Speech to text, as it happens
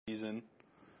season.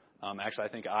 Actually, I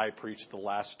think I preached the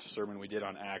last sermon we did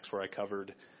on Acts where I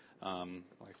covered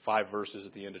like 5 verses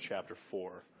at the end of chapter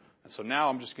 4. And so now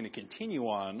I'm just going to continue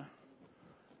on.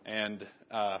 And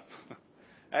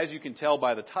as you can tell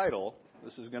by the title,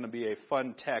 this is going to be a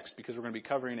fun text because we're going to be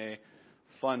covering a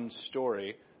fun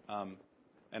story.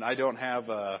 And I don't have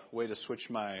a way to switch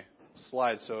my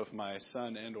slides, so if my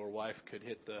son and or wife could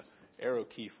hit the arrow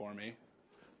key for me.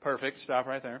 Perfect. Stop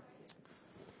right there.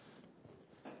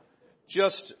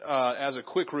 Just as a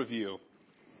quick review,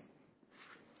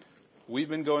 we've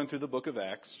been going through the book of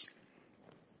Acts,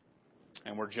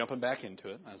 and we're jumping back into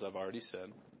it, as I've already said.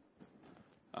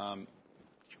 Did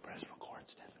you press record,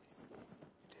 Stephanie?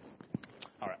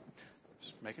 All right.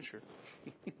 Just making sure.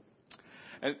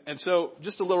 and so,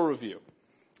 just a little review.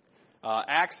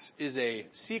 Acts is a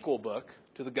sequel book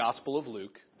to the Gospel of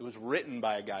Luke. It was written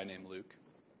by a guy named Luke,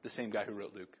 the same guy who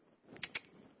wrote Luke.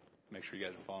 Make sure you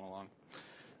guys are following along.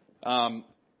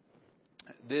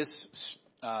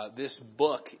 This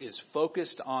book is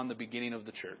focused on the beginning of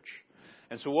the church.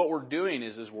 And so what we're doing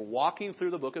is we're walking through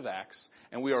the book of Acts,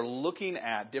 and we are looking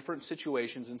at different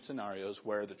situations and scenarios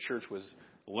where the church was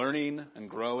learning and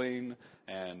growing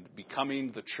and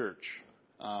becoming the church.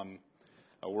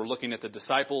 We're looking at the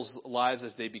disciples' lives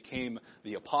as they became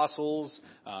the apostles.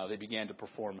 They began to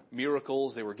perform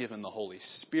miracles. They were given the Holy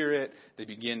Spirit. They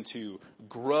began to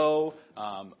grow.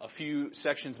 A few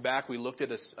sections back, we looked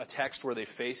at a text where they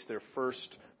faced their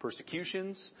first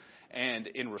persecutions. And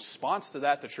in response to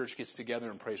that, the church gets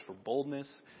together and prays for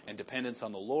boldness and dependence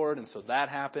on the Lord. And so that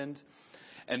happened.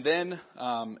 And then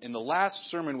in the last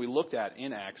sermon we looked at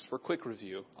in Acts, for quick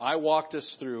review, I walked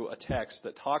us through a text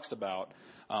that talks about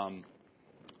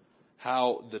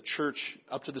how the church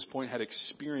up to this point had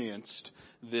experienced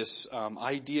this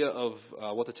idea of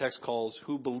what the text calls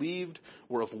who believed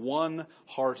were of one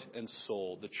heart and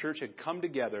soul. The church had come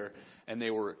together and they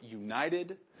were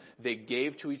united. They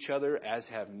gave to each other as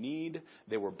have need.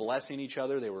 They were blessing each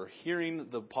other. They were hearing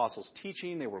the apostles'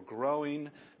 teaching. They were growing.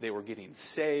 They were getting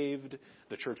saved.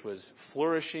 The church was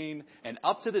flourishing. And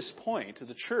up to this point,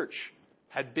 the church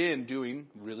had been doing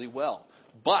really well.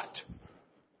 But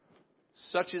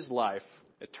such is life.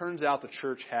 It turns out the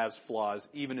church has flaws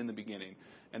even in the beginning.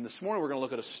 And this morning we're going to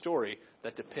look at a story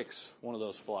that depicts one of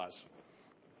those flaws.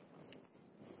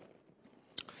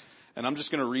 And I'm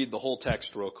just going to read the whole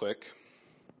text real quick.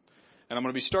 And I'm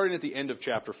going to be starting at the end of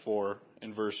chapter 4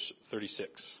 in verse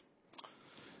 36.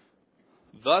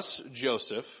 Thus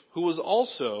Joseph, who was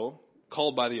also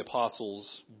called by the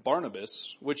apostles Barnabas,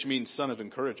 which means son of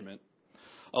encouragement,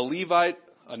 a Levite,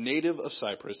 a native of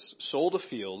Cyprus, sold a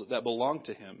field that belonged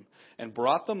to him and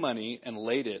brought the money and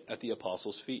laid it at the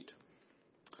apostles' feet.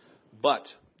 But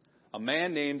a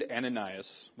man named Ananias,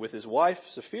 with his wife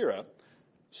Sapphira,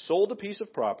 sold a piece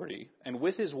of property, and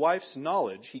with his wife's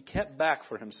knowledge, he kept back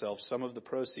for himself some of the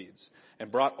proceeds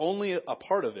and brought only a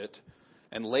part of it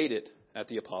and laid it at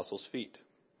the apostles' feet.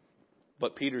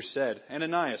 But Peter said,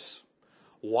 Ananias,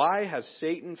 why has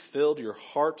Satan filled your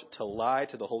heart to lie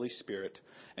to the Holy Spirit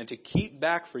and to keep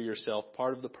back for yourself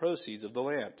part of the proceeds of the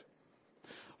land?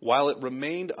 While it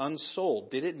remained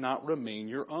unsold, did it not remain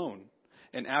your own?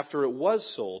 And after it was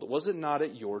sold, was it not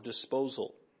at your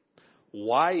disposal?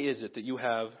 Why is it that you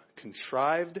have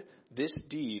contrived this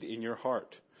deed in your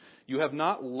heart? You have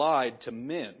not lied to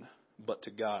men, but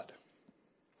to God.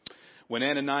 When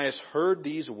Ananias heard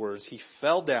these words, he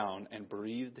fell down and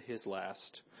breathed his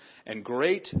last. And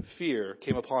great fear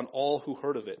came upon all who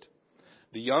heard of it.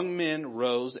 The young men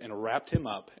rose and wrapped him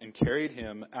up and carried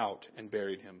him out and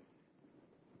buried him.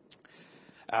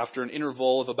 After an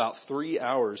interval of about 3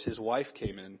 hours, his wife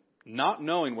came in, not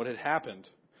knowing what had happened.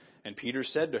 And Peter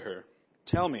said to her,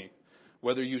 Tell me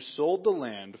whether you sold the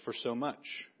land for so much.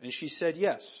 And she said,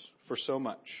 Yes, for so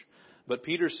much. But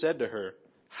Peter said to her,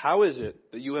 How is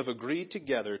it that you have agreed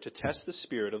together to test the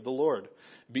Spirit of the Lord?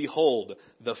 Behold,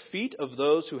 the feet of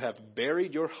those who have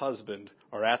buried your husband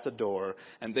are at the door,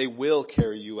 and they will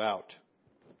carry you out.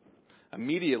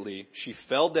 Immediately she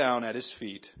fell down at his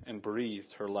feet and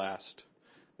breathed her last.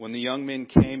 When the young men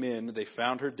came in, they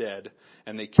found her dead,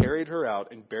 and they carried her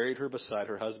out and buried her beside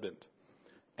her husband.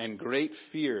 And great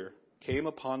fear came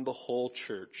upon the whole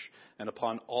church and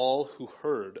upon all who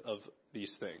heard of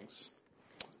these things.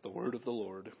 The word of the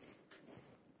Lord.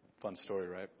 Fun story,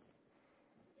 right?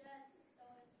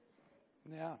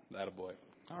 Yeah, attaboy.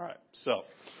 All right, so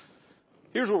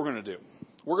here's what we're going to do.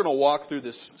 We're going to walk through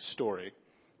this story.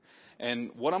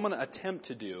 And what I'm going to attempt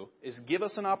to do is give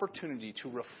us an opportunity to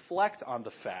reflect on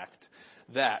the fact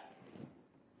that,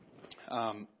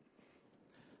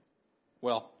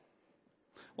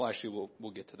 actually,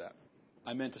 we'll get to that.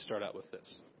 I meant to start out with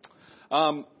this.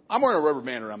 I'm wearing a rubber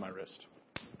band around my wrist.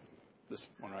 This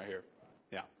one right here.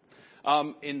 Yeah.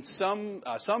 In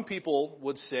some people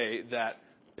would say that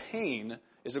pain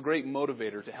is a great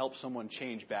motivator to help someone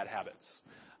change bad habits.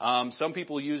 Some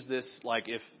people use this like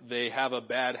if they have a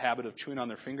bad habit of chewing on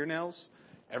their fingernails.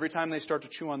 Every time they start to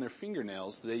chew on their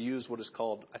fingernails, they use what is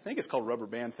called, I think it's called rubber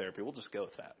band therapy. We'll just go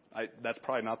with that. That's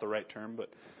probably not the right term, but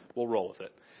we'll roll with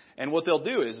it. And what they'll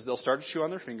do is they'll start to chew on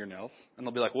their fingernails, and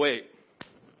they'll be like, wait,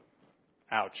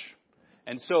 ouch.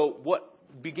 And so what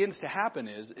begins to happen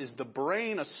is the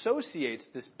brain associates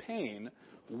this pain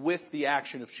with the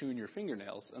action of chewing your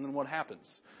fingernails. And then what happens?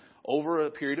 Over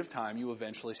a period of time, you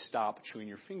eventually stop chewing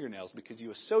your fingernails because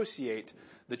you associate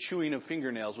the chewing of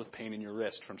fingernails with pain in your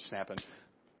wrist from snapping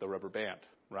the rubber band,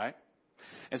 right?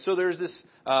 And so there's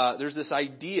this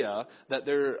idea that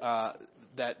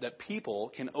that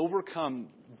people can overcome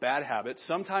bad habits.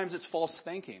 Sometimes it's false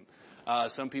thinking.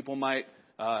 Some people might,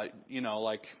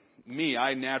 like me,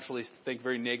 I naturally think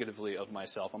very negatively of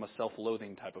myself. I'm a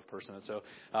self-loathing type of person. And so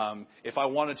if I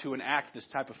wanted to enact this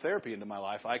type of therapy into my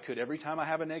life, I could, every time I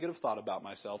have a negative thought about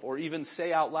myself, or even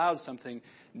say out loud something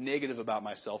negative about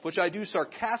myself, which I do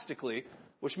sarcastically,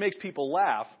 which makes people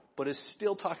laugh, but is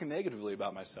still talking negatively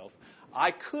about myself,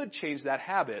 I could change that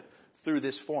habit through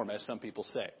this form, as some people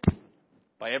say.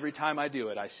 By every time I do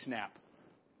it, I snap.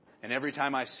 And every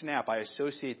time I snap, I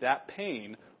associate that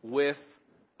pain with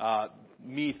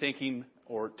me thinking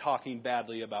or talking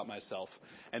badly about myself.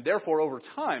 And therefore, over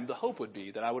time, the hope would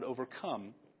be that I would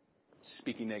overcome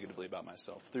speaking negatively about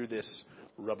myself through this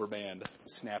rubber band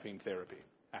snapping therapy.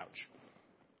 Ouch.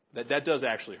 That does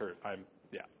actually hurt.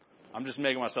 I'm just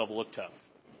making myself look tough.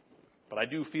 But I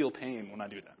do feel pain when I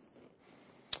do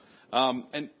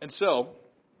that. So,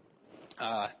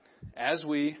 as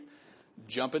we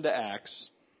jump into Acts,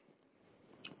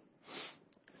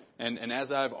 and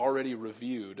as I've already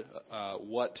reviewed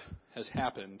what has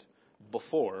happened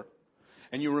before,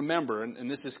 and you remember,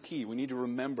 and this is key, we need to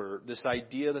remember this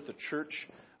idea that the church,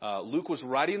 Luke was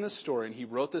writing this story, and he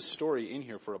wrote this story in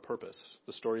here for a purpose,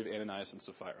 the story of Ananias and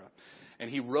Sapphira. And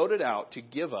he wrote it out to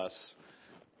give us,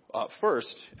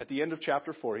 first, at the end of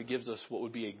chapter 4, he gives us what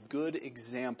would be a good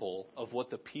example of what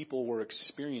the people were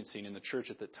experiencing in the church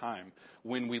at the time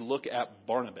when we look at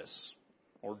Barnabas,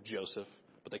 or Joseph,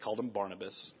 but they called him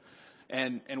Barnabas.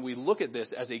 And we look at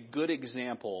this as a good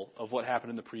example of what happened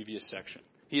in the previous section.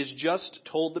 He has just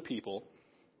told the people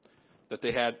that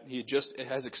it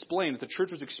has explained that the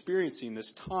church was experiencing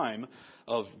this time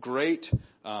of great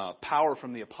power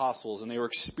from the apostles, and they were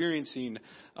experiencing,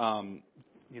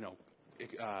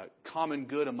 common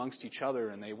good amongst each other,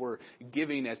 and they were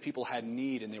giving as people had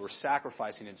need, and they were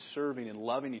sacrificing and serving and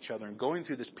loving each other and going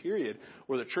through this period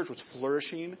where the church was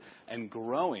flourishing and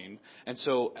growing. And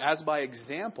so, as by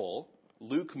example,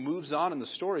 Luke moves on in the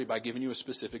story by giving you a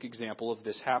specific example of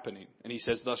this happening. And he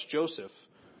says, thus Joseph,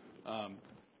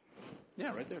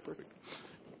 right there, perfect.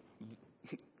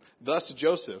 Thus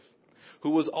Joseph,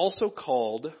 who was also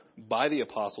called by the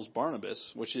apostles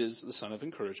Barnabas, which is the son of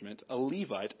encouragement, a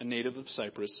Levite, a native of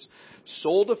Cyprus,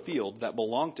 sold a field that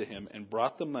belonged to him and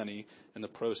brought the money and the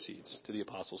proceeds to the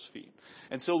apostles' feet.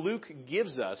 And so Luke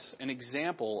gives us an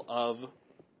example of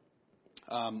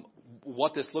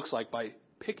what this looks like by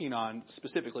picking on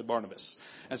specifically Barnabas.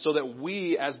 And so that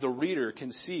we, as the reader,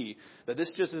 can see that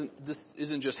this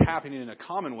isn't just happening in a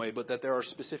common way, but that there are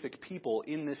specific people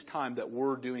in this time that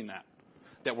were doing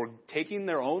that were taking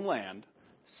their own land,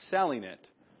 selling it,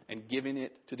 and giving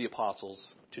it to the apostles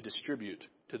to distribute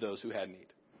to those who had need.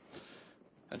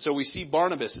 And so we see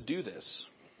Barnabas do this.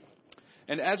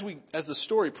 And as the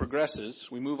story progresses,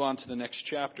 we move on to the next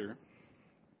chapter.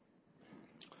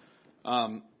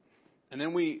 And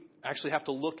then we actually have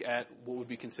to look at what would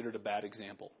be considered a bad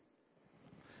example.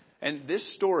 And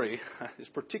this story is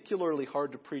particularly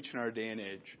hard to preach in our day and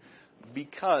age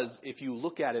because if you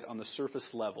look at it on the surface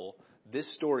level,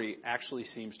 this story actually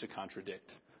seems to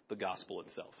contradict the gospel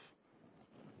itself.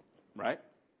 Right?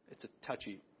 It's a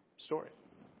touchy story.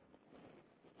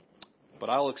 But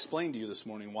I'll explain to you this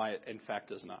morning why it in fact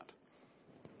does not.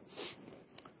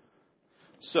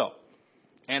 So,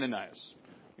 Ananias.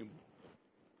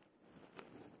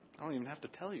 I don't even have to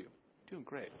tell you. You're doing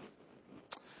great.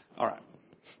 All right.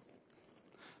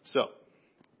 So,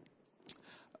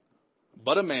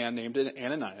 but a man named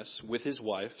Ananias, with his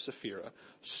wife Sapphira,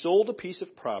 sold a piece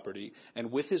of property,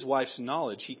 and with his wife's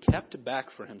knowledge, he kept back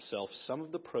for himself some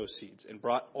of the proceeds and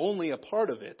brought only a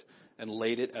part of it and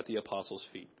laid it at the apostles'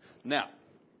 feet. Now,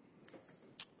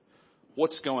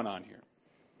 what's going on here?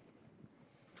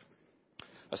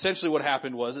 Essentially what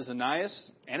happened was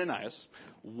Ananias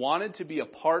wanted to be a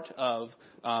part of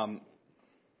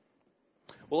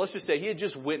Well, let's just say he had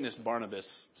just witnessed Barnabas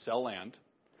sell land.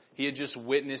 He had just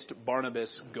witnessed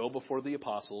Barnabas go before the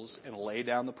apostles and lay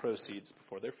down the proceeds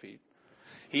before their feet.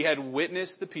 He had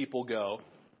witnessed the people go,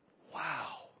 wow,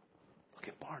 look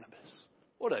at Barnabas.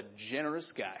 What a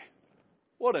generous guy.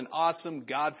 What an awesome,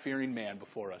 God-fearing man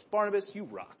before us. Barnabas, you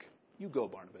rock. You go,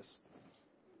 Barnabas.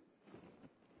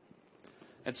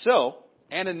 And so,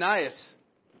 Ananias,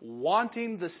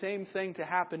 wanting the same thing to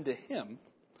happen to him,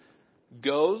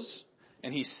 goes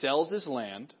and he sells his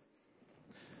land,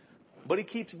 but he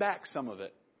keeps back some of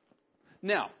it.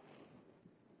 Now,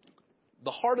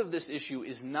 the heart of this issue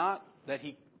is not that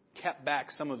he kept back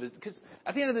some of his, because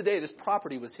at the end of the day, this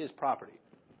property was his property.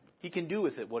 He can do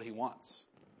with it what he wants.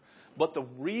 But the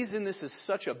reason this is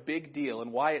such a big deal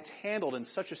and why it's handled in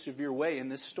such a severe way in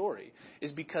this story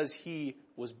is because he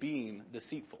was being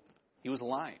deceitful. He was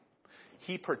lying.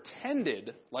 He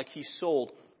pretended like he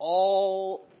sold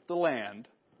all the land,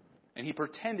 and he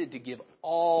pretended to give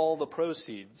all the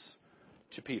proceeds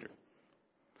to Peter.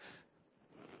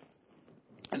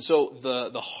 And so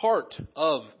the heart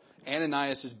of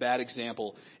Ananias' bad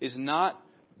example is not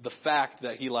the fact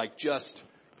that he just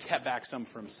kept back some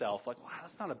for himself. Wow,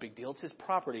 that's not a big deal. It's his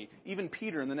property. Even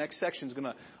Peter in the next section is going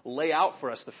to lay out for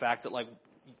us the fact that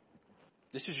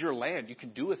this is your land. You can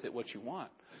do with it what you want.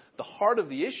 The heart of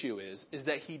the issue is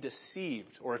that he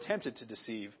deceived or attempted to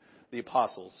deceive the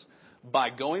apostles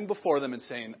by going before them and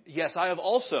saying, yes, I have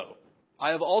also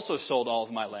sold all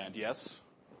of my land. Yes.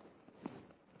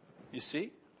 You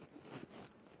see?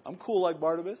 I'm cool like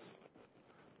Barnabas.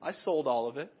 I sold all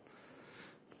of it.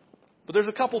 But there's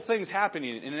a couple things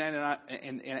happening in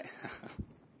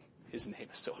his name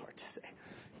is so hard to say.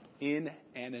 In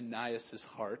Ananias'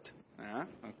 heart.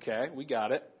 Okay, we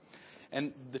got it.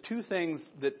 And the two things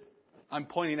that I'm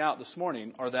pointing out this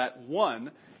morning are that,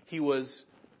 one, he was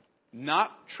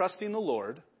not trusting the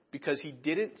Lord because he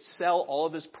didn't sell all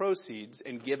of his proceeds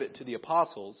and give it to the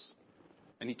apostles,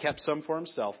 and he kept some for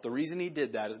himself. The reason he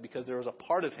did that is because there was a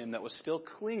part of him that was still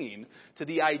clinging to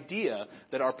the idea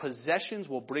that our possessions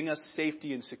will bring us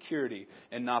safety and security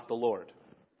and not the Lord.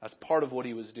 That's part of what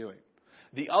he was doing.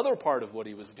 The other part of what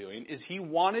he was doing is he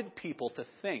wanted people to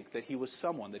think that he was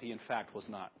someone that he in fact was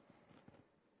not.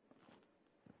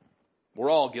 We're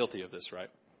all guilty of this, right?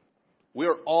 We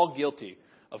are all guilty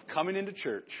of coming into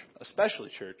church, especially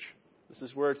church. This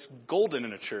is where it's golden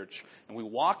in a church. And we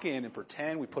walk in and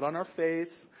pretend, we put on our face.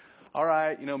 All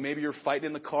right, maybe you're fighting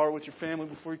in the car with your family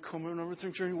before you come in and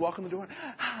everything. You walk in the door.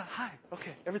 Hi,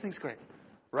 okay, everything's great.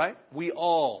 Right? We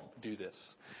all do this.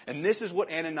 And this is what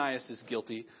Ananias is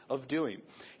guilty of doing.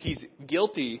 He's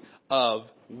guilty of,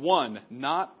 one,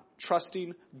 not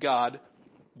trusting God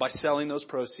by selling those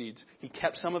proceeds. He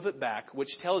kept some of it back, which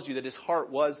tells you that his heart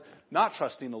was not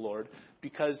trusting the Lord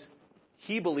because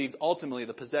he believed ultimately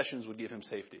the possessions would give him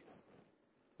safety.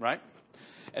 Right?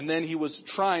 And then he was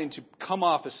trying to come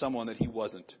off as someone that he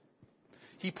wasn't.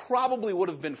 He probably would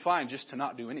have been fine just to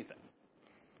not do anything.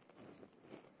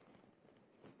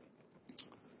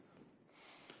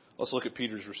 Let's look at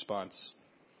Peter's response.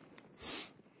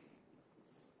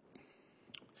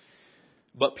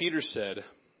 But Peter said,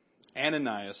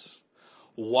 Ananias,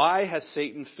 why has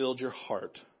Satan filled your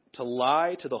heart to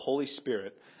lie to the Holy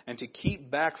Spirit and to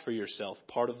keep back for yourself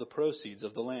part of the proceeds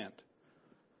of the land?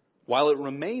 While it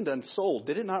remained unsold,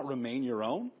 did it not remain your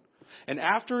own? And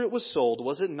after it was sold,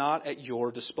 was it not at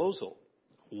your disposal?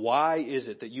 Why is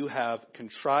it that you have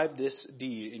contrived this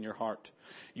deed in your heart?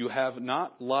 You have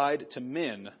not lied to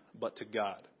men, but to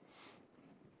God.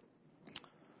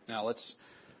 Now let's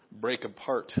break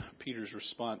apart Peter's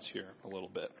response here a little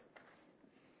bit.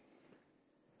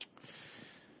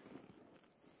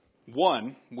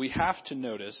 One, we have to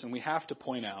notice and we have to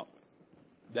point out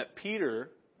that Peter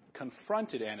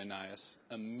confronted Ananias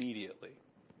immediately.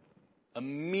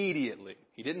 Immediately.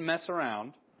 He didn't mess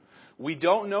around. We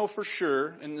don't know for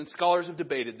sure, and scholars have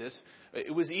debated this.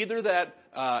 It was either that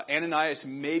Ananias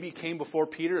maybe came before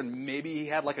Peter and maybe he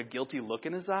had a guilty look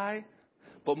in his eye.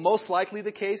 But most likely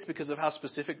the case, because of how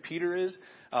specific Peter is,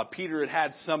 Peter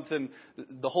had something,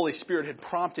 the Holy Spirit had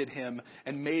prompted him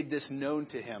and made this known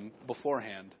to him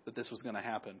beforehand that this was going to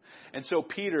happen. And so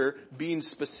Peter, being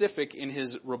specific in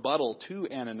his rebuttal to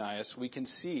Ananias, we can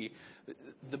see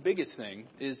the biggest thing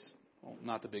is, well,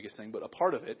 not the biggest thing, but a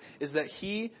part of it, is that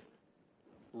he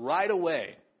right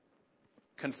away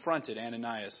confronted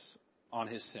Ananias on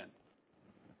his sin.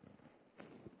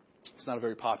 It's not a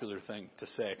very popular thing to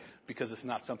say because it's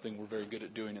not something we're very good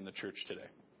at doing in the church today.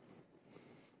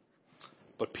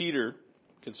 But Peter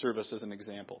can serve us as an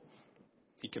example.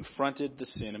 He confronted the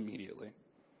sin immediately.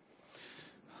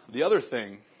 The other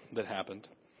thing that happened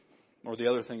or the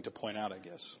other thing to point out, I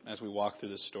guess, as we walk through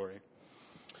this story,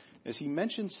 is he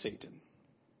mentions Satan,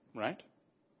 right?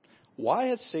 Why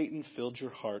has Satan filled your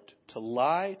heart to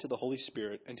lie to the Holy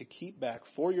Spirit and to keep back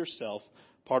for yourself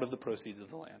part of the proceeds of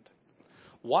the land?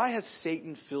 Why has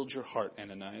Satan filled your heart,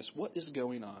 Ananias? What is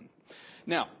going on?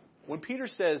 Now, when Peter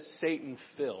says Satan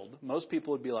filled, most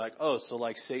people would be like, oh, so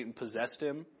like Satan possessed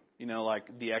him? You know,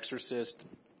 like The Exorcist,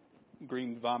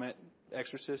 green vomit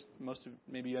exorcist.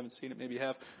 Maybe you haven't seen it, maybe you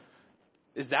have.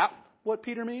 Is that what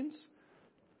Peter means?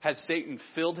 Has Satan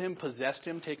filled him, possessed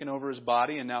him, taken over his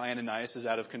body, and now Ananias is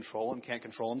out of control and can't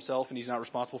control himself and he's not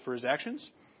responsible for his actions?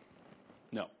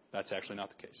 No, that's actually not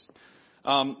the case.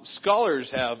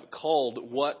 Scholars have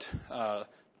called what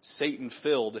Satan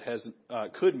filled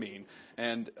could mean,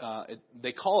 and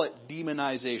they call it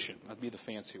demonization. That'd be the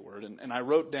fancy word. And I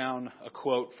wrote down a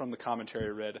quote from the commentary I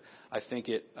read. I think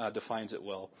it defines it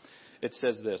well. It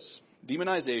says this: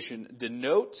 demonization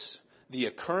denotes the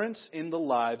occurrence in the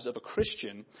lives of a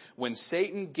Christian when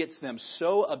Satan gets them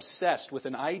so obsessed with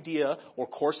an idea or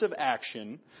course of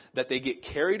action that they get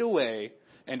carried away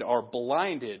and are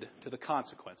blinded to the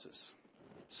consequences.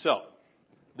 So,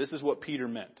 this is what Peter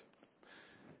meant.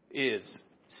 Is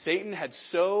Satan had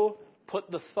so put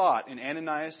the thought in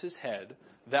Ananias' head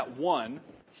that, one,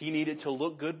 he needed to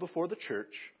look good before the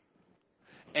church,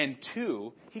 and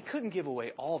two, he couldn't give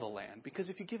away all the land, because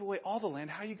if you give away all the land,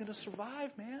 how are you going to survive,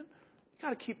 man? You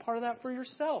got to keep part of that for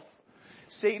yourself.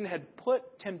 Satan had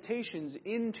put temptations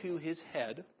into his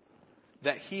head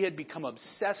that he had become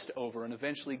obsessed over and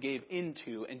eventually gave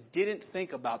into and didn't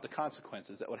think about the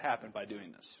consequences that would happen by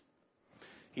doing this.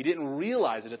 He didn't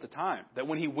realize it at the time, that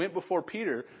when he went before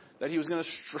Peter, that he was going to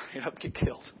straight up get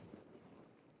killed.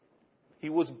 He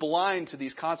was blind to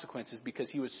these consequences because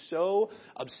he was so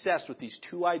obsessed with these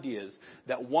two ideas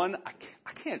that, one,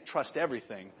 I can't trust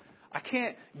everything. I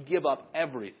can't give up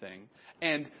everything.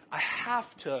 And I have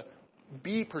to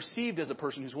be perceived as a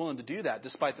person who's willing to do that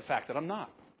despite the fact that I'm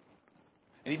not.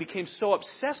 And he became so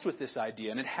obsessed with this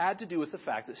idea, and it had to do with the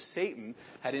fact that Satan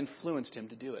had influenced him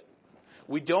to do it.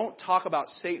 We don't talk about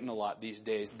Satan a lot these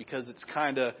days because it's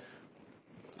kind of,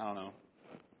 I don't know.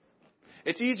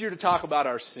 It's easier to talk about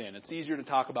our sin. It's easier to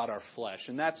talk about our flesh,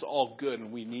 and that's all good,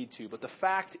 and we need to. But the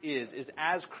fact is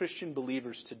as Christian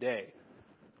believers today,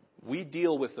 we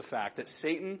deal with the fact that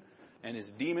Satan and his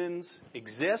demons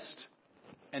exist,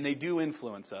 and they do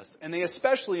influence us. And they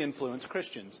especially influence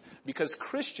Christians, because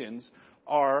Christians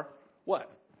are what?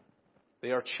 They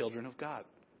are children of God.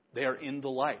 They are in the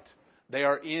light. They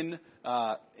are in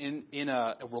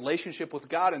a relationship with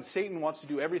God, and Satan wants to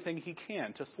do everything he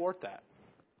can to thwart that.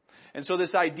 And so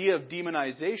this idea of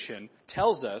demonization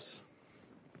tells us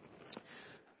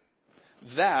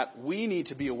that we need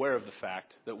to be aware of the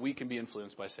fact that we can be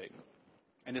influenced by Satan.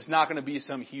 And it's not going to be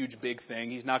some huge big thing.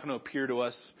 He's not going to appear to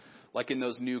us like in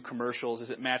those new commercials. Is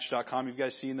it Match.com? Have you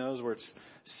guys seen those where it's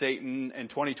Satan and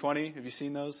 2020? Have you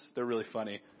seen those? They're really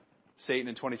funny. Satan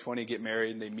and 2020 get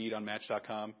married and they meet on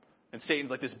Match.com. And Satan's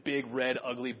like this big, red,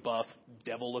 ugly, buff,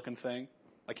 devil-looking thing.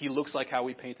 Like he looks like how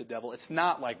we paint the devil. It's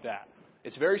not like that.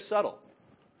 It's very subtle.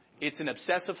 It's an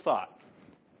obsessive thought.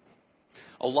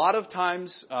 A lot of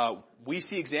times we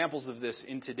see examples of this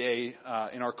in today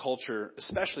in our culture,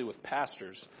 especially with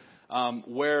pastors,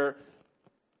 where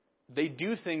they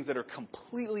do things that are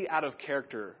completely out of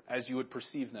character as you would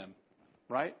perceive them,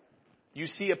 right? You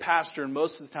see a pastor, and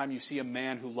most of the time you see a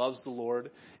man who loves the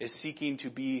Lord, is seeking to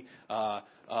be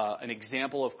an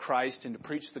example of Christ and to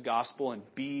preach the gospel and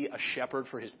be a shepherd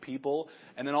for his people.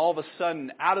 And then all of a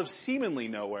sudden, out of seemingly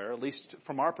nowhere, at least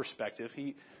from our perspective,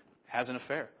 he has an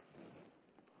affair,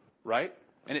 right?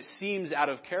 And it seems out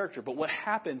of character. But what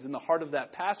happens in the heart of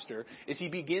that pastor is he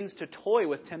begins to toy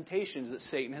with temptations that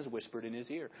Satan has whispered in his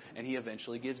ear. And he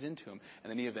eventually gives in to him. And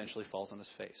then he eventually falls on his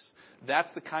face.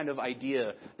 That's the kind of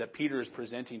idea that Peter is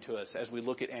presenting to us as we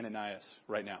look at Ananias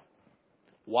right now.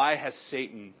 Why has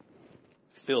Satan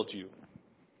filled you?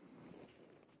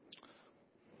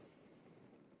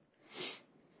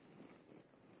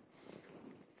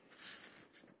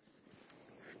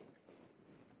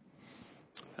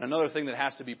 And another thing that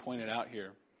has to be pointed out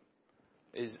here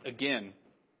is, again,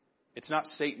 it's not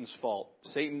Satan's fault.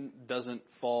 Satan doesn't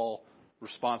fall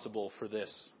responsible for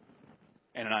this.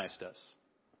 Ananias does.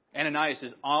 Ananias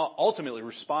is ultimately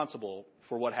responsible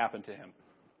for what happened to him.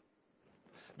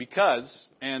 Because,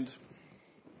 and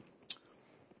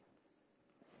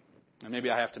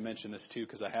maybe I have to mention this too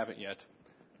because I haven't yet.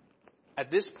 At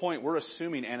this point, we're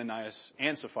assuming Ananias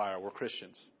and Sapphira were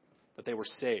Christians, that they were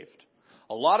saved.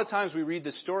 A lot of times we read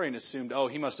this story and assumed, oh,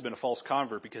 he must have been a false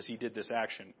convert because he did this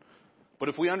action. But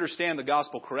if we understand the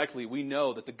gospel correctly, we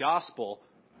know that the gospel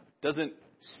doesn't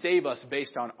save us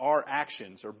based on our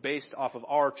actions or based off of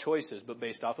our choices, but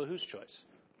based off of whose choice?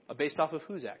 Based off of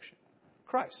whose action?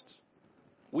 Christ's.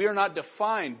 We are not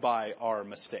defined by our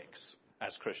mistakes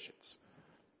as Christians.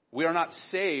 We are not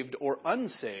saved or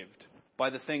unsaved by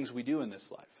the things we do in this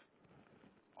life.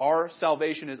 Our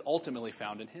salvation is ultimately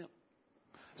found in Him.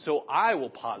 So I will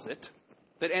posit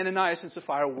that Ananias and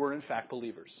Sapphira were in fact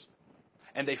believers.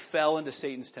 And they fell into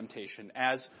Satan's temptation,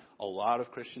 as a lot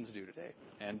of Christians do today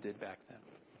and did back then.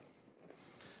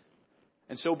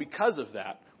 And so because of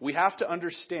that, we have to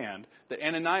understand that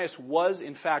Ananias was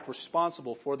in fact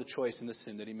responsible for the choice and the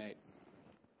sin that he made.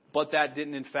 But that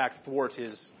didn't in fact thwart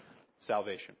his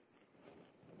salvation.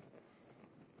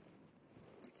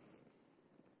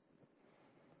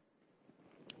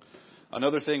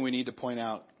 Another thing we need to point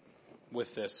out with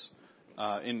this,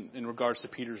 in regards to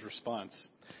Peter's response,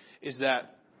 is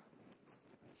that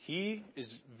he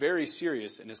is very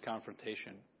serious in his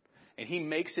confrontation. And he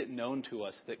makes it known to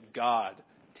us that God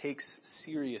takes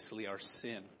seriously our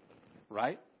sin.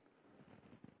 Right?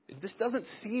 This doesn't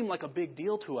seem like a big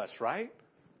deal to us, right?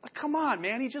 Like, come on,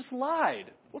 man, he just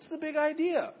lied. What's the big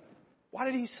idea? Why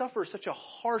did he suffer such a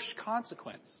harsh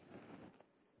consequence?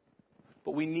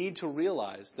 But we need to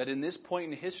realize that in this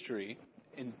point in history,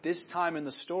 in this time in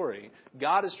the story,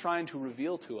 God is trying to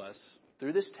reveal to us,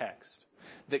 through this text,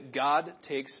 that God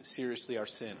takes seriously our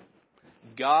sin.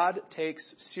 God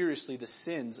takes seriously the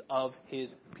sins of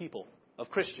His people, of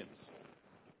Christians.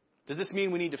 Does this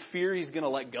mean we need to fear He's going to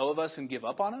let go of us and give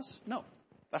up on us? No,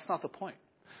 that's not the point.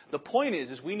 The point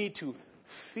is we need to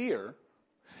fear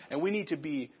and we need to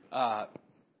be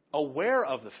aware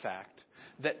of the fact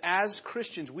that as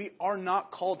Christians, we are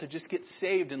not called to just get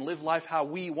saved and live life how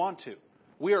we want to.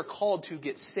 We are called to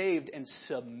get saved and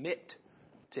submit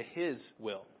to His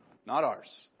will, not ours.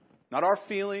 Not our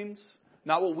feelings,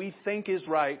 not what we think is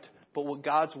right, but what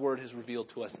God's Word has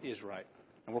revealed to us is right.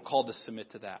 And we're called to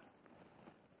submit to that.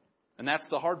 And that's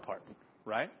the hard part,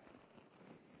 right?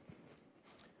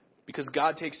 Because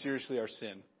God takes seriously our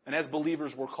sin. And as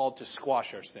believers, we're called to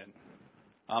squash our sin.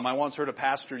 I once heard a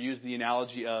pastor use the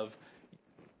analogy of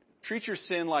treat your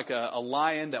sin like a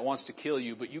lion that wants to kill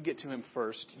you, but you get to him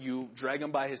first. You drag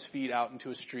him by his feet out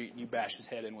into a street and you bash his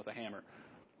head in with a hammer.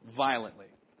 Violently,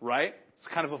 right? It's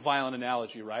kind of a violent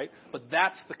analogy, right? But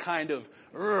that's the kind of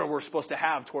we're supposed to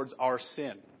have towards our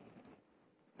sin.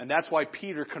 And that's why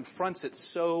Peter confronts it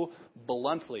so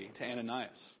bluntly to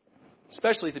Ananias,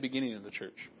 especially at the beginning of the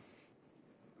church.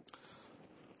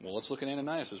 Well, let's look at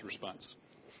Ananias' response.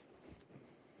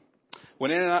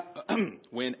 When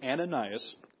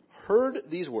Ananias heard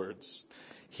these words,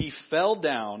 he fell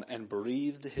down and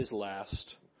breathed his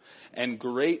last, and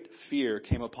great fear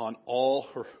came upon all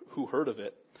who heard of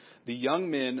it. The young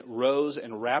men rose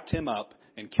and wrapped him up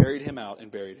and carried him out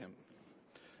and buried him.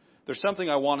 There's something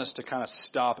I want us to kind of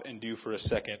stop and do for a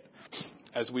second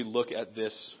as we look at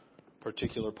this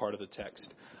particular part of the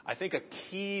text. I think a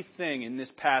key thing in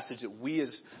this passage that we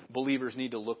as believers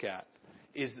need to look at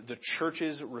is the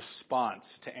church's response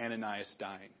to Ananias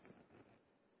dying.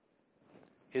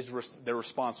 Their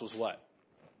response was what?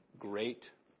 Great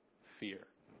fear.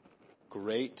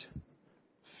 Great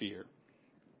fear.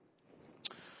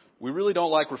 We really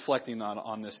don't like reflecting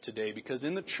on this today because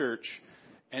in the church,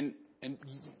 and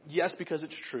yes, because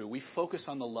it's true, we focus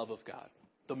on the love of God,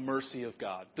 the mercy of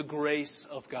God, the grace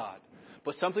of God.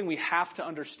 But something we have to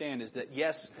understand is that,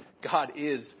 yes, God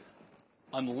is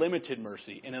unlimited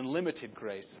mercy and unlimited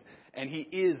grace, and He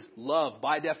is love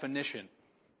by definition.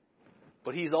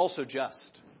 But He's also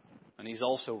just, and He's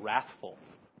also wrathful,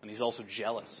 and He's also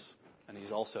jealous, and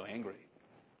He's also angry.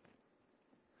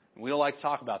 And we don't like to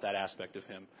talk about that aspect of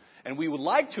Him. And we would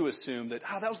like to assume that,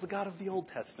 that was the God of the Old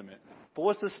Testament. But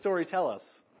what's this story tell us?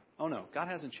 Oh no, God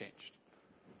hasn't changed.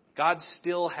 God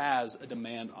still has a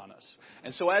demand on us.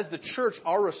 And so as the church,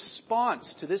 our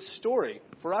response to this story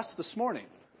for us this morning,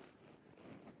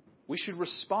 we should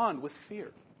respond with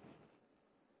fear.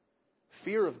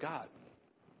 Fear of God.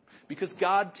 Because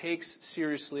God takes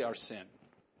seriously our sin.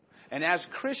 And as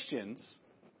Christians,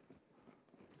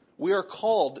 we are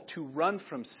called to run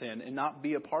from sin and not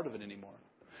be a part of it anymore.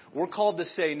 We're called to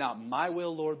say, not my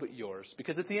will, Lord, but yours.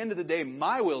 Because at the end of the day,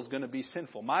 my will is going to be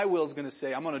sinful. My will is going to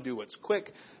say, I'm going to do what's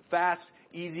quick, fast,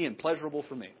 easy, and pleasurable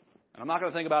for me. And I'm not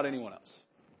going to think about anyone else.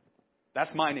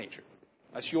 That's my nature.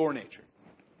 That's your nature.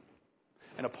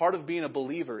 And a part of being a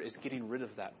believer is getting rid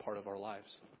of that part of our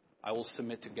lives. I will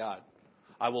submit to God.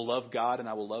 I will love God and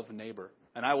I will love neighbor.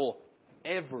 And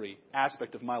every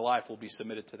aspect of my life will be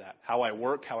submitted to that. How I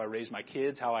work, how I raise my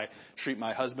kids, how I treat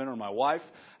my husband or my wife,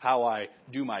 how I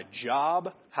do my job,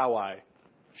 how I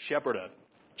shepherd a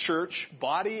church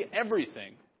body,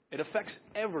 everything It affects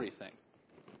everything.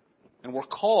 And we're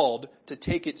called to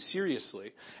take it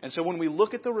seriously. And so when we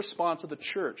look at the response of the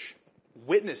church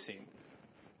witnessing,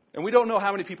 and we don't know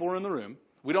how many people were in the room.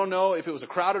 We don't know if it was a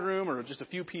crowded room or just a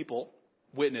few people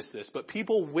witnessed this. But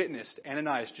people witnessed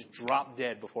Ananias just drop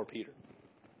dead before Peter.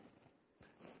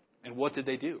 And what did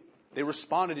they do? They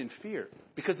responded in fear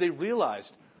because they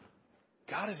realized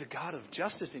God is a God of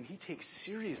justice and He takes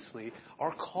seriously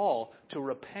our call to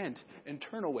repent and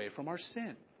turn away from our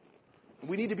sin.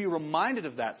 We need to be reminded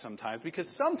of that sometimes because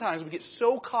sometimes we get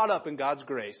so caught up in God's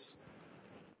grace.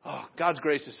 Oh, God's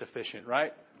grace is sufficient,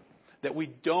 right? That we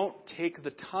don't take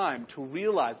the time to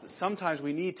realize that sometimes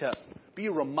we need to be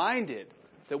reminded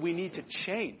that we need to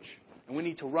change and we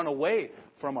need to run away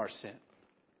from our sin.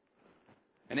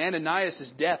 And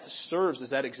Ananias' death serves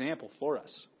as that example for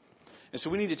us. And so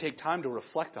we need to take time to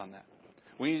reflect on that.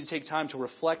 We need to take time to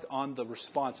reflect on the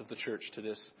response of the church to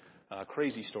this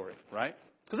crazy story, right?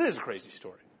 Because it is a crazy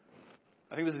story.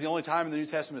 I think this is the only time in the New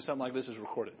Testament something like this is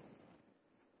recorded.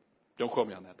 Don't quote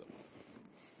me on that, though.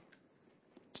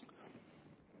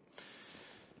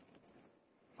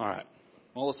 All right.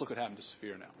 Well, let's look what happened to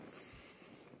Sapphira now.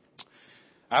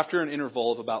 After an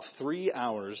interval of about 3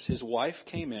 hours, his wife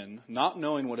came in, not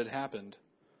knowing what had happened.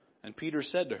 And Peter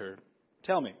said to her,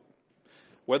 "Tell me,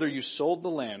 whether you sold the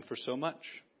land for so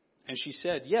much?" And she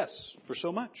said, "Yes, for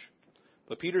so much."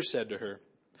 But Peter said to her,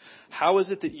 "How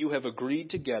is it that you have agreed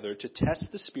together to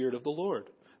test the Spirit of the Lord?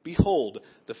 Behold,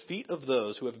 the feet of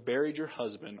those who have buried your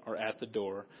husband are at the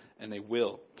door, and they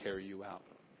will carry you out."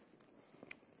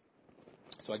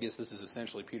 So I guess this is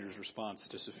essentially Peter's response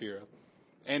to Sapphira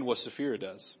and what Sapphira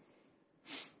does.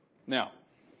 Now,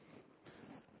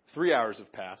 3 hours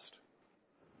have passed.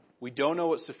 We don't know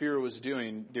what Sapphira was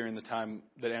doing during the time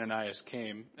that Ananias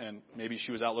came, and maybe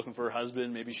she was out looking for her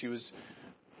husband. Maybe she was,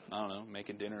 I don't know,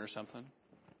 making dinner or something.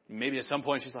 Maybe at some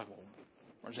point she's like, "Well,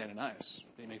 where's Ananias?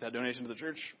 Did he make that donation to the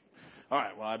church? All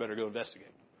right, well, I better go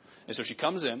investigate." And so she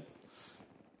comes in,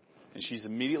 and she's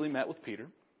immediately met with Peter.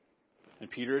 And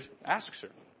Peter asks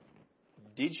her,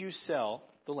 "Did you sell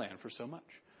the land for so much?"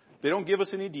 They don't give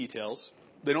us any details.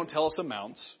 They don't tell us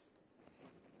amounts.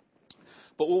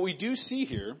 But what we do see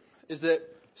here is that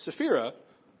Sapphira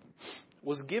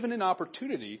was given an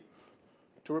opportunity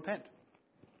to repent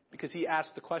because he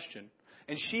asked the question.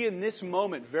 And she, in this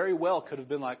moment, very well could have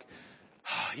been like,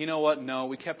 "You know what? No,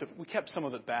 we kept some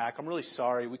of it back. I'm really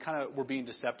sorry. We kind of were being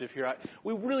deceptive here.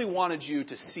 We really wanted you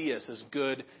to see us as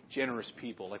good, generous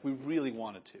people. Like we really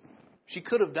wanted to." She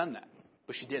could have done that,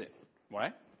 but she didn't.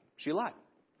 Right? She lied.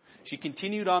 She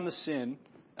continued on the sin,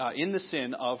 in the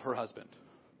sin of her husband.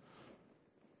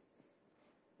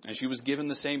 And she was given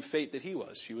the same fate that he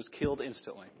was. She was killed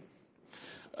instantly.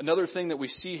 Another thing that we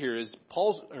see here is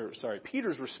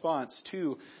Peter's response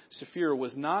to Sapphira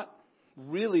was not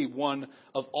really one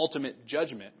of ultimate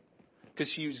judgment because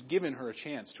she was given her a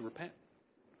chance to repent.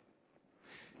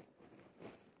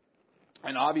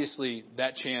 And obviously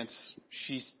that chance,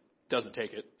 she doesn't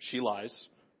take it. She lies.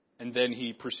 And then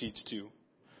he proceeds to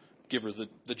give her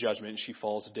the judgment, and she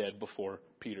falls dead before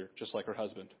Peter, just like her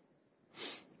husband.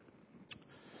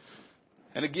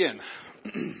 And again,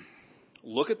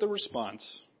 look at the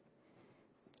response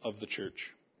of the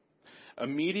church.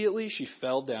 Immediately she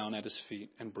fell down at his feet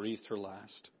and breathed her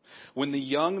last. When the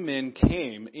young men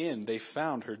came in, they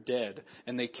found her dead,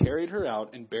 and they carried her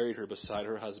out and buried her beside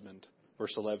her husband.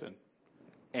 Verse 11.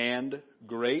 And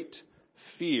great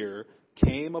fear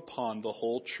came upon the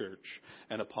whole church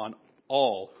and upon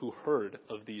all who heard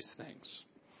of these things.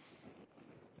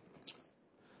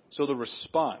 So the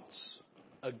response,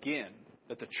 again,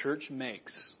 that the church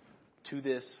makes to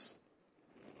this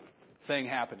thing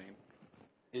happening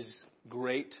is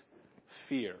great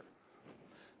fear.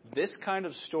 This kind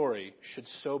of story should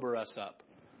sober us up,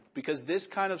 because this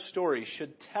kind of story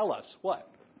should tell us what?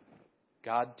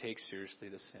 God takes seriously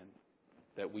the sin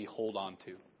that we hold on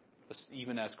to,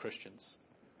 even as Christians.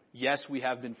 Yes, we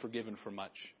have been forgiven for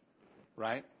much,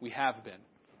 right? We have been.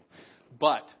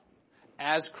 But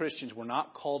as Christians, we're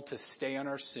not called to stay on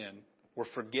our sin. We're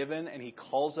forgiven, and He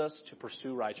calls us to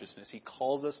pursue righteousness. He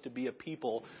calls us to be a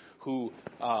people who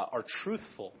are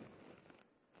truthful.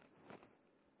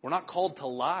 We're not called to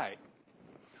lie.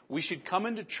 We should come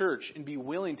into church and be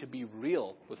willing to be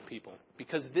real with people,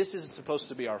 because this is supposed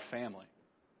to be our family.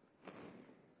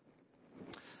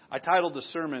 I titled the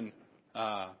sermon,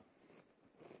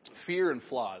 Fear and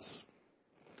Flaws.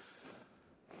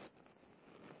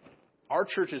 Our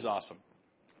church is awesome.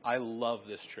 I love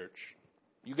this church.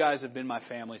 You guys have been my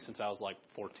family since I was like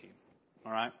 14.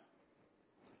 All right?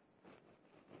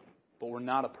 But we're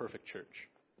not a perfect church.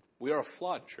 We are a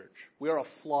flawed church. We are a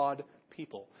flawed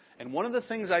people. And one of the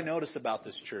things I notice about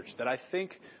this church that I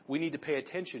think we need to pay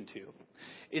attention to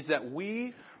is that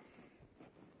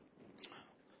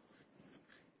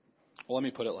let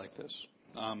me put it like this.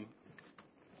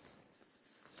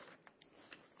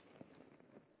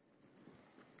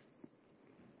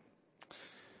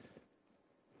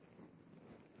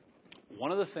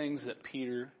 One of the things that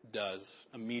Peter does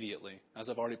immediately, as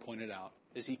I've already pointed out,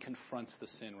 is he confronts the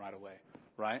sin right away,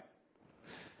 right?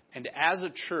 And as a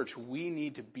church, we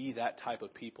need to be that type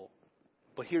of people.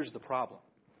 But here's the problem,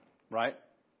 right?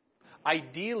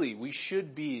 Ideally, we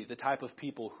should be the type of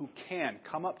people who can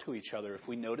come up to each other if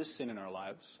we notice sin in our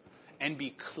lives and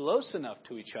be close enough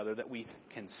to each other that we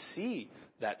can see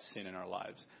that sin in our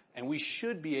lives. And we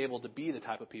should be able to be the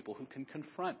type of people who can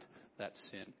confront that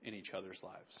sin in each other's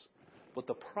lives. But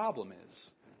the problem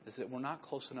is that we're not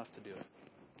close enough to do it.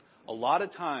 A lot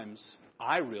of times,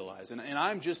 I realize, and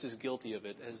I'm just as guilty of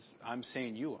it as I'm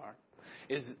saying you are,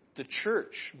 is the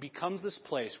church becomes this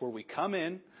place where we come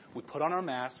in, we put on our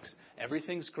masks,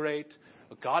 everything's great,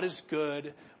 God is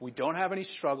good, we don't have any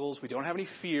struggles, we don't have any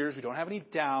fears, we don't have any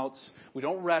doubts, we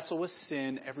don't wrestle with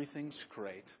sin, everything's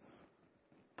great.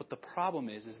 But the problem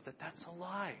is that that's a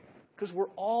lie, because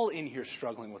we're all in here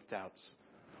struggling with doubts.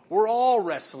 We're all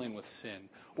wrestling with sin.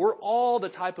 We're all the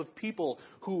type of people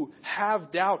who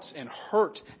have doubts and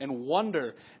hurt and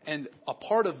wonder. And a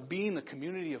part of being the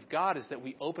community of God is that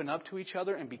we open up to each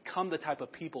other and become the type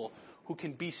of people who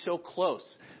can be so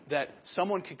close that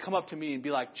someone can come up to me and be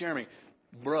like, Jeremy,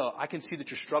 bro, I can see that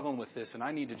you're struggling with this, and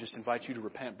I need to just invite you to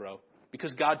repent, bro.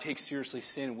 Because God takes seriously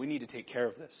sin, and we need to take care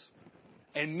of this.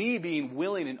 And me being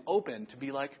willing and open to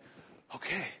be like,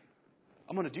 okay,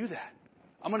 I'm going to do that.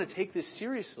 I'm going to take this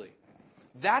seriously.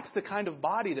 That's the kind of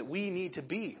body that we need to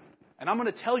be. And I'm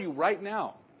going to tell you right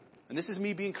now, and this is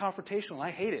me being confrontational,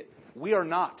 I hate it. We are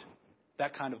not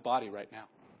that kind of body right now.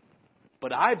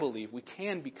 But I believe we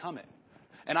can become it.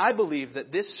 And I believe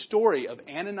that this story of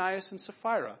Ananias and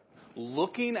Sapphira,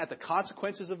 looking at the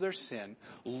consequences of their sin,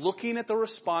 looking at the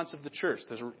response of the church,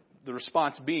 the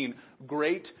response being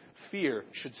great fear,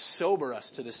 should sober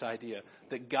us to this idea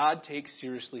that God takes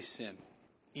seriously sin,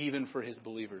 even for His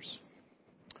believers.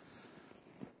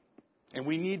 And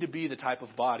we need to be the type of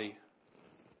body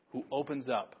who opens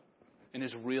up and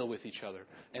is real with each other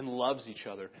and loves each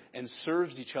other and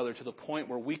serves each other to the point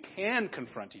where we can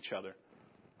confront each other.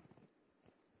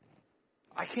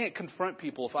 I can't confront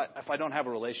people if I don't have a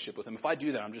relationship with them. If I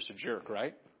do that, I'm just a jerk,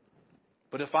 right?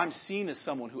 But if I'm seen as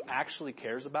someone who actually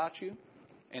cares about you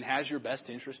and has your best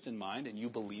interest in mind, and you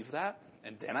believe that,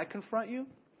 and then I confront you,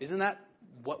 isn't that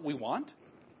what we want?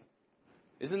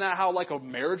 Isn't that how like a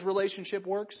marriage relationship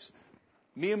works?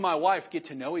 Me and my wife get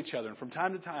to know each other, and from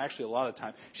time to time, actually a lot of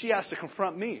time, she has to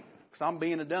confront me because I'm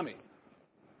being a dummy.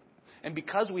 And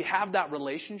because we have that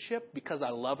relationship, because I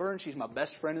love her and she's my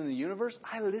best friend in the universe,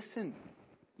 I listen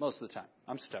most of the time.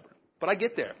 I'm stubborn. But I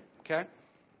get there, okay?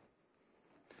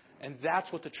 And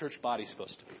that's what the church body is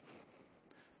supposed to be.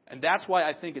 And that's why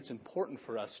I think it's important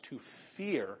for us to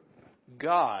fear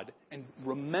God and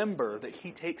remember that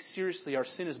He takes seriously our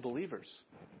sin as believers.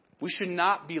 We should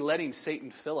not be letting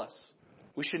Satan fill us.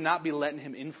 We should not be letting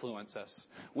him influence us.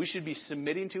 We should be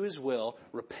submitting to His will,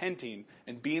 repenting,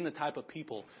 and being the type of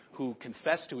people who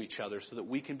confess to each other so that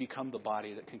we can become the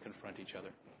body that can confront each other.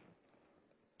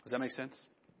 Does that make sense?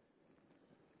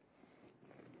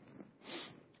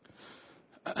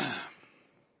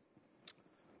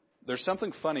 There's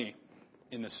something funny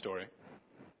in this story.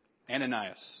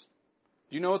 Ananias.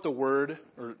 Do you know what the word,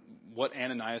 or what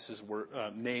Ananias'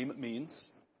 name means?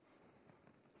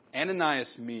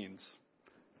 Ananias means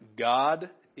God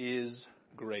is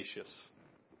gracious.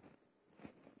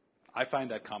 I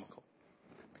find that comical.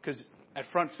 Because at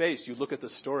front face, you look at the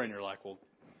story and you're like, well,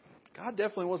 God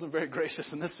definitely wasn't very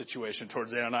gracious in this situation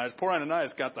towards Ananias. Poor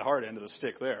Ananias got the hard end of the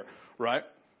stick there, right?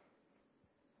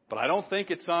 But I don't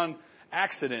think it's on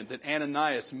accident that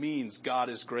Ananias means God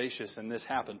is gracious and this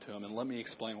happened to him. And let me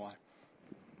explain why.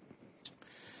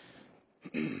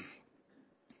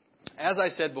 As I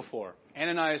said before,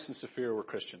 Ananias and Sapphira were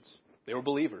Christians. They were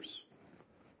believers.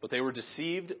 But they were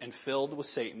deceived and filled with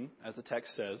Satan, as the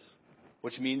text says,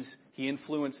 which means he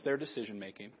influenced their decision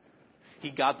making.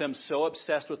 He got them so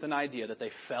obsessed with an idea that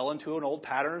they fell into an old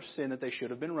pattern of sin that they should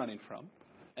have been running from,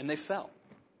 and they fell.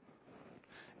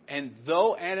 And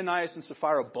though Ananias and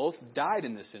Sapphira both died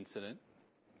in this incident,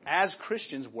 as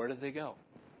Christians, where did they go?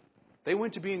 They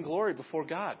went to be in glory before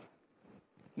God.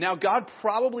 Now, God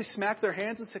probably smacked their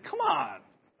hands and said, come on,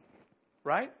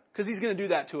 right? Because He's going to do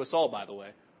that to us all, by the way.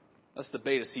 That's the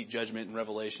beta seat judgment in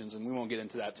Revelations, and we won't get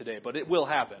into that today, but it will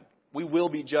happen. We will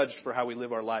be judged for how we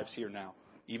live our lives here now,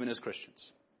 even as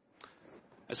Christians.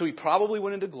 And so he probably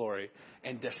went into glory,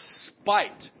 and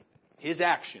despite his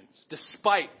actions,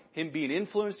 despite him being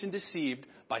influenced and deceived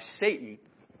by Satan,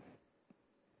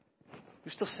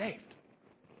 you're still saved.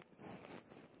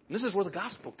 And this is where the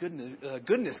gospel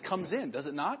goodness comes in, does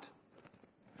it not?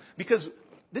 Because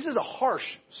this is a harsh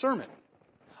sermon.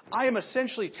 I am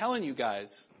essentially telling you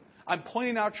guys, I'm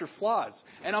pointing out your flaws,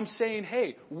 and I'm saying,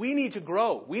 hey, we need to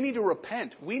grow. We need to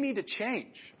repent. We need to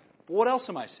change. But what else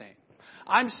am I saying?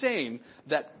 I'm saying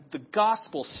that the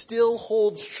gospel still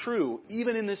holds true,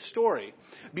 even in this story,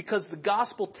 because the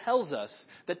gospel tells us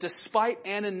that despite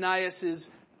Ananias'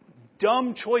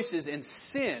 dumb choices and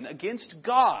sin against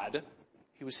God,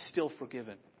 he was still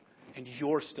forgiven. And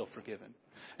you're still forgiven.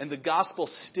 And the gospel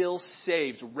still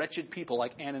saves wretched people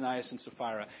like Ananias and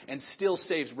Sapphira, and still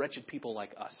saves wretched people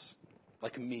like us,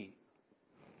 like me.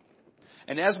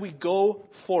 And as we go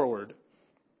forward,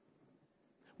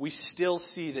 we still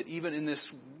see that even in this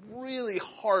really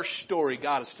harsh story,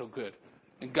 God is still good.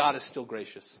 And God is still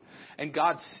gracious. And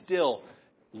God still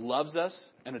loves us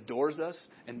and adores us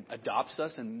and adopts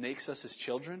us and makes us his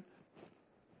children.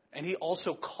 And he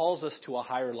also calls us to a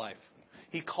higher life.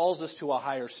 He calls us to a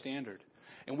higher standard.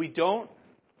 And we don't...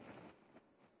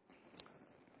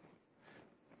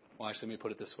 Well, actually, let me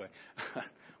put it this way.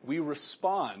 We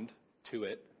respond to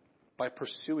it by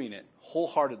pursuing it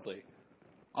wholeheartedly.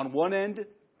 On one end,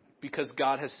 because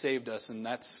God has saved us, and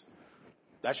that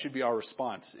should be our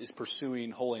response, is pursuing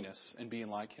holiness and being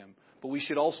like him. But we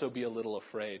should also be a little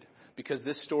afraid, because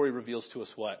this story reveals to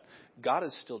us what? God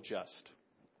is still just.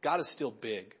 God is still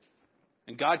big.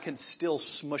 And God can still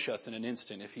smush us in an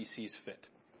instant if he sees fit.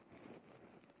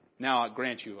 Now, I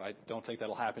grant you, I don't think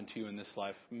that'll happen to you in this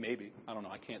life. Maybe. I don't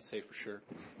know. I can't say for sure.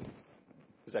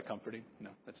 Is that comforting? No,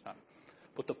 that's not.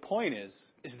 But the point is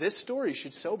this story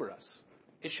should sober us.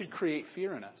 It should create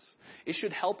fear in us. It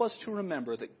should help us to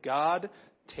remember that God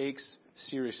takes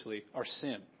seriously our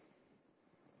sin.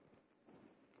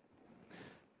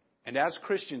 And as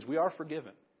Christians, we are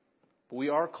forgiven. But we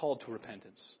are called to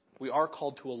repentance. We are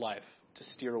called to a life to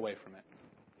steer away from it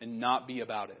and not be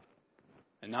about it.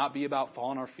 And not be about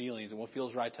following our feelings and what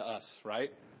feels right to us, right?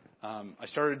 I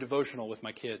started a devotional with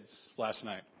my kids last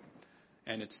night.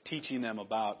 And it's teaching them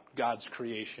about God's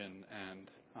creation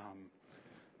and,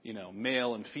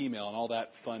 male and female and all that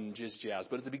fun jizz-jazz.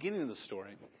 But at the beginning of the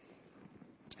story,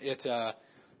 it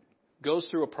goes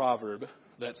through a proverb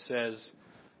that says,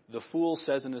 the fool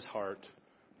says in his heart,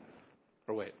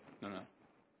 or wait, no.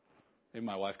 Maybe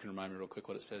my wife can remind me real quick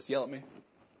what it says. Yell at me.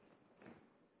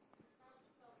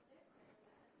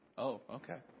 Oh,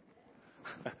 okay.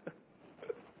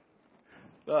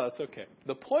 No, that's okay.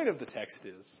 The point of the text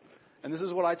is, and this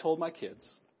is what I told my kids,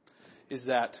 is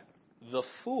that the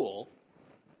fool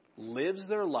lives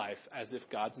their life as if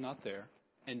God's not there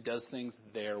and does things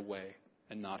their way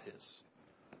and not his.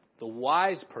 The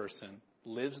wise person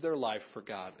lives their life for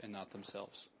God and not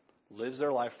themselves. Lives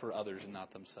their life for others and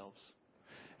not themselves.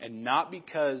 And not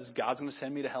because God's going to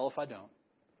send me to hell if I don't,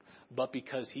 but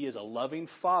because he is a loving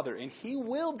father, and he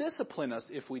will discipline us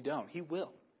if we don't. He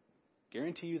will.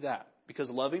 Guarantee you that. Because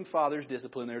loving fathers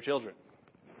discipline their children.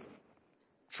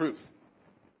 Truth.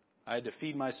 I had to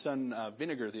feed my son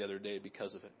vinegar the other day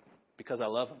because of it. Because I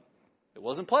love him. It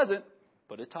wasn't pleasant,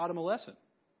 but it taught him a lesson.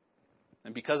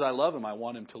 And because I love him, I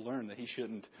want him to learn that he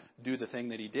shouldn't do the thing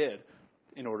that he did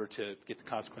in order to get the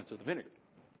consequence of the vinegar.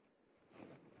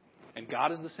 And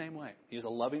God is the same way. He is a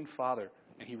loving father,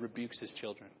 and he rebukes his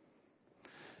children.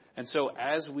 And so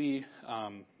as we...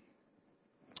 and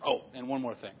one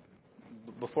more thing.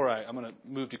 Before I'm going to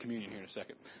move to communion here in a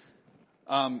second.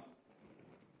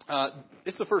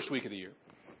 It's the first week of the year.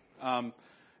 And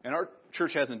our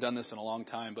church hasn't done this in a long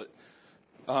time, but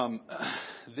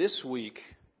this week,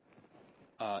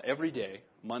 every day,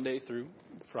 Monday through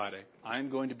Friday, I'm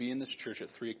going to be in this church at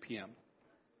 3 p.m.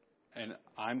 And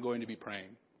I'm going to be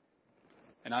praying.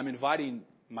 And I'm inviting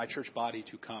my church body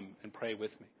to come and pray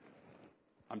with me.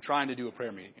 I'm trying to do a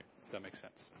prayer meeting here, if that makes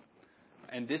sense.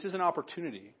 And this is an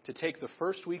opportunity to take the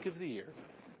first week of the year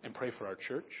and pray for our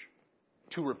church,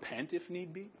 to repent if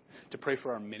need be, to pray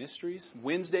for our ministries.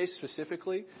 Wednesday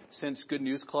specifically, since Good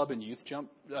News Club and Youth Jump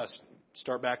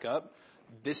start back up,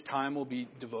 this time will be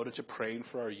devoted to praying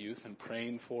for our youth and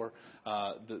praying for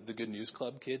the Good News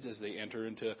Club kids as they enter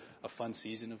into a fun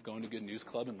season of going to Good News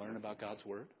Club and learn about God's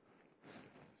Word.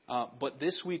 But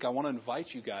this week, I want to invite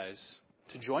you guys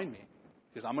to join me,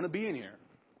 because I'm going to be in here.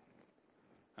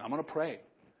 And I'm going to pray.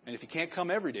 And if you can't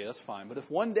come every day, that's fine. But if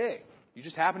one day you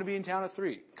just happen to be in town at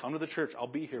 3, come to the church. I'll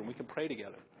be here and we can pray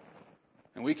together.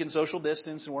 And we can social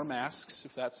distance and wear masks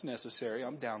if that's necessary.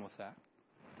 I'm down with that.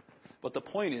 But the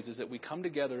point is that we come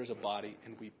together as a body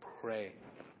and we pray.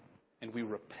 and we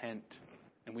repent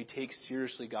and we take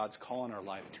seriously God's call in our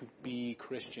life to be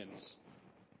Christians.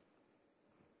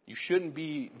 You shouldn't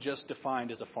be just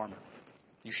defined as a farmer.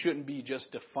 You shouldn't be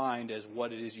just defined as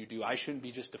what it is you do. I shouldn't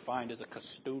be just defined as a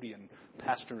custodian,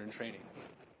 pastor in training.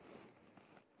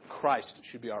 Christ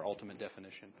should be our ultimate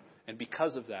definition. And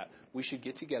because of that, we should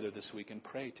get together this week and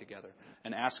pray together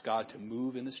and ask God to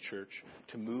move in this church,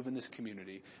 to move in this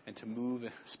community, and to move,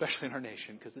 especially in our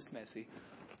nation, because it's messy.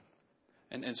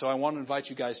 And so I want to invite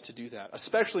you guys to do that,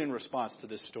 especially in response to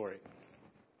this story.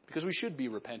 Because we should be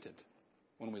repentant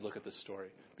when we look at this story.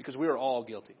 Because we are all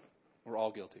guilty. We're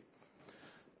all guilty.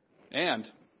 And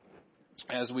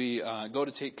as we go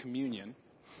to take communion,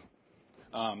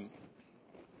 and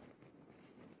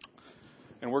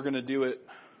we're going to do it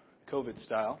COVID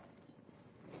style,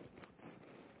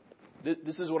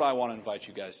 this is what I want to invite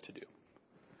you guys to do.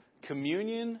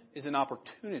 Communion is an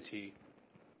opportunity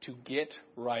to get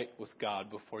right with God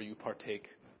before you partake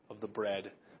of the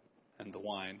bread and the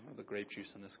wine, or the grape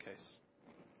juice in this case.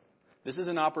 This is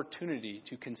an opportunity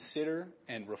to consider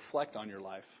and reflect on your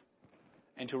life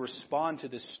and to respond to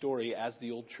this story as the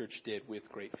old church did with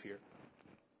great fear.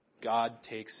 God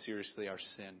takes seriously our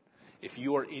sin. If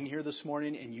you are in here this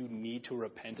morning and you need to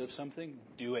repent of something,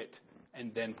 do it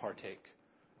and then partake.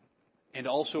 And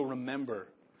also remember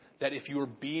that if you are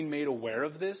being made aware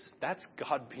of this, that's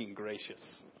God being gracious.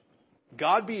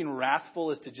 God being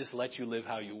wrathful is to just let you live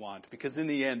how you want, because in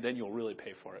the end, then you'll really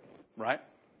pay for it, right?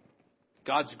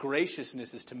 God's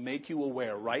graciousness is to make you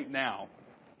aware right now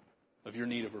of your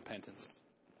need of repentance.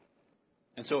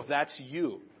 And so if that's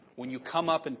you, when you come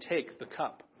up and take the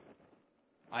cup,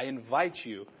 I invite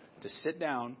you to sit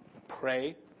down,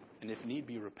 pray, and if need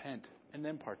be, repent, and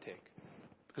then partake.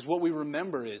 Because what we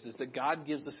remember is that God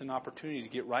gives us an opportunity to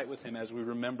get right with Him as we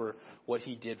remember what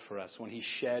He did for us when He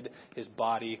shed His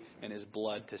body and His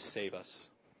blood to save us.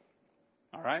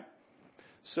 All right?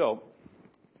 So,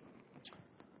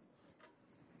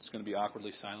 it's going to be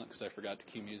awkwardly silent because I forgot to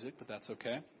cue music, but that's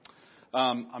okay.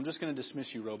 I'm just going to dismiss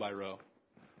you row by row.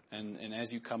 And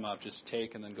as you come up, just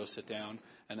take and then go sit down.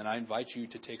 And then I invite you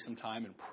to take some time and